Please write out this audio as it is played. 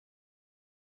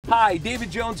Hi, David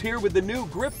Jones here with the new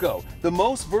GripGo, the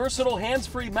most versatile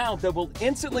hands-free mount that will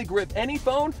instantly grip any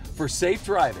phone for safe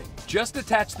driving. Just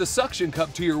attach the suction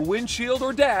cup to your windshield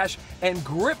or dash, and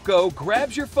GripGo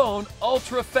grabs your phone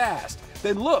ultra fast.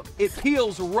 Then look, it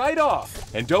peels right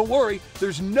off. And don't worry,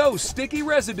 there's no sticky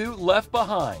residue left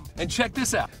behind. And check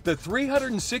this out. The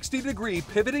 360-degree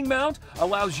pivoting mount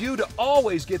allows you to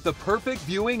always get the perfect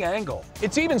viewing angle.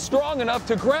 It's even strong enough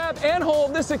to grab and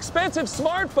hold this expensive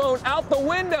smartphone out the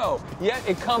window. Yet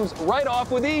it comes right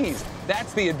off with ease.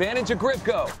 That's the advantage of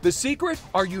GripGo. The secret?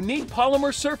 Our unique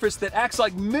polymer surface that acts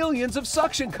like millions of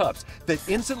suction cups that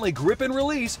instantly grip and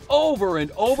release over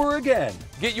and over again.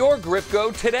 Get your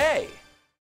GripGo today.